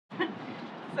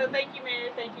So thank you,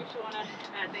 Mayor, thank you, Shawana,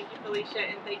 thank you, Felicia,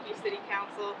 and thank you, City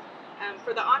Council,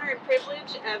 for the honor and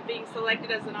privilege of being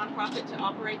selected as a nonprofit to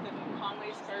operate the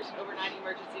Conway's first overnight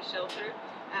emergency shelter.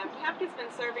 CAPCA's been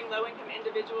serving low-income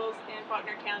individuals in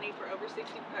Faulkner County for over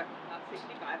 56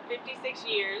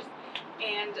 years.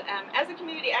 And as a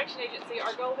community action agency,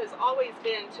 our goal has always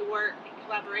been to work in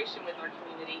collaboration with our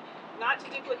community, not to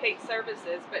duplicate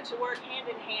services, but to work hand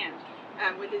in hand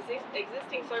with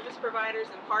existing service providers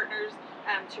and partners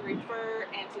to refer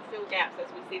and to fill gaps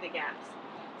as we see the gaps.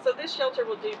 So this shelter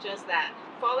will do just that,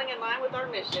 falling in line with our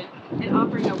mission and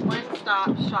offering a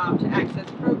one-stop shop to access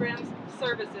programs,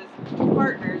 services,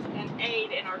 partners, and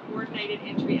aid in our coordinated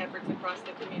entry efforts across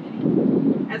the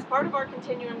community. As part of our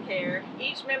continuum care,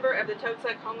 each member of the Toad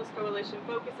Suck Homeless Coalition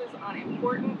focuses on an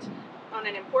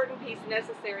important piece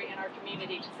necessary in our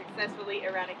community to successfully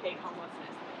eradicate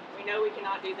homelessness. We know we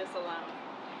cannot do this alone.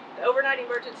 The overnight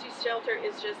emergency shelter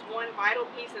is just one vital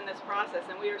piece in this process,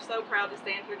 and we are so proud to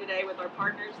stand here today with our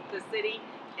partners, the city,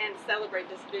 and celebrate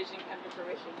this vision come to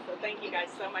fruition. So thank you guys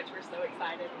so much. We're so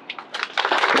excited.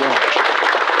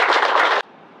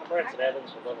 I'm Branson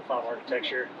Evans with Level 5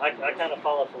 Architecture. I kind of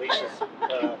follow Felicia's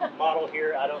model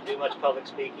here. I don't do much public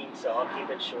speaking, so I'll keep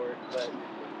it short. But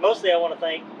mostly I want to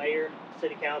thank Mayor,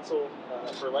 City Council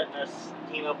for letting us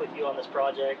team up with you on this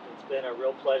project. It's been a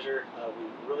real pleasure.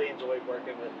 We really enjoyed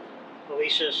working with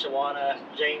Felicia, Shawana,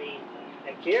 Jamie,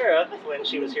 and Kiera when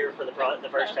she was here for the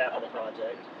first half of the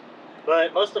project.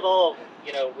 But most of all,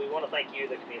 you know, we want to thank you,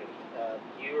 the community.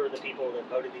 You are the people that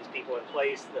voted these people in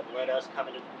place, that let us come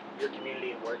into your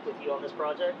community and work with you on this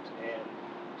project. And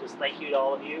just thank you to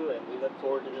all of you, and we look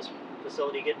forward to this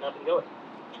facility getting up and going.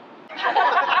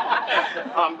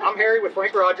 I'm Harry with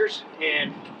Frank Rogers,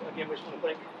 and again, we just want to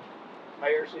thank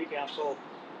Mayor, City Council,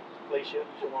 Felicia,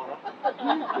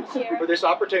 Shawana, for this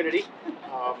opportunity.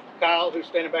 Kyle, who's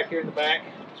standing back here in the back,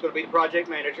 is going to be the project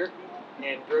manager,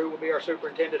 and Drew will be our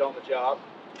superintendent on the job.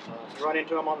 You run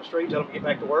into him on the street, tell him to get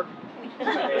back to work,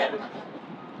 and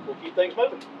we'll keep things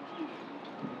moving.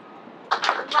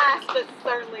 Last but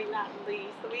certainly not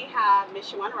least, we have Ms.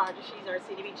 Shawana Rogers. She's our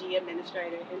CDBG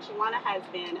administrator, and Shawana has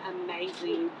been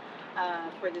amazing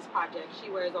for this project. She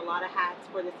wears a lot of hats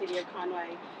for the city of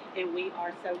Conway, and we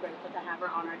are so grateful to have her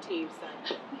on our team.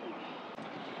 So,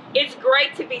 it's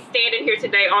great to be standing here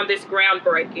today on this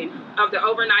groundbreaking of the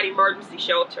overnight emergency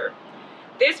shelter.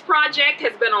 This project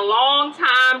has been a long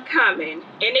time coming,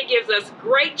 and it gives us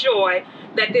great joy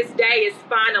that this day is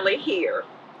finally here.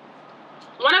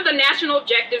 One of the national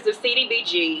objectives of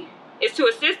CDBG is to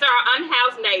assist our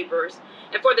unhoused neighbors,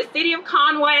 and for the city of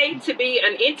Conway to be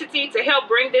an entity to help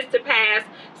bring this to pass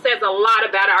says a lot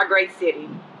about our great city.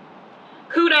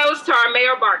 Kudos to our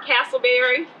Mayor Bart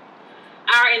Castleberry,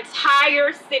 our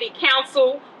entire City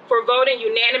Council for voting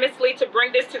unanimously to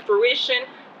bring this to fruition.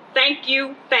 Thank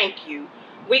you, thank you.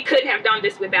 We couldn't have done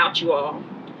this without you all.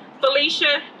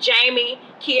 Felicia, Jamie,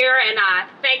 Kiera, and I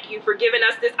thank you for giving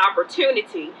us this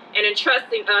opportunity and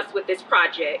entrusting us with this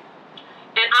project.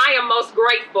 And I am most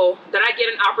grateful that I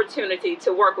get an opportunity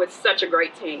to work with such a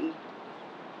great team.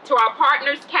 To our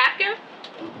partners, CAPCA,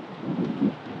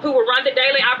 who will run the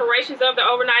daily operations of the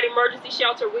overnight emergency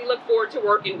shelter, we look forward to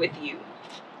working with you.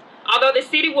 Although the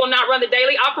city will not run the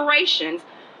daily operations,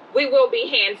 we will be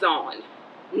hands-on.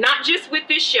 Not just with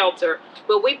this shelter,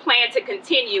 but we plan to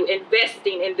continue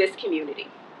investing in this community.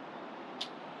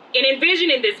 In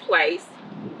envisioning this place,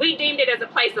 we deemed it as a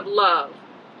place of love,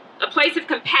 a place of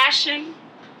compassion,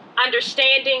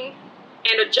 understanding,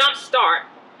 and a jump start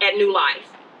at new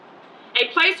life. A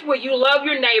place where you love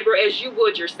your neighbor as you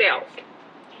would yourself.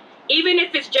 Even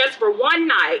if it's just for one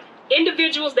night,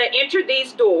 individuals that enter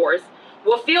these doors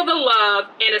will feel the love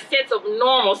and a sense of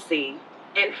normalcy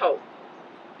and hope.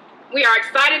 We are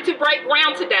excited to break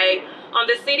ground today on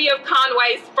the City of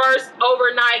Conway's first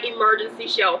overnight emergency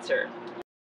shelter.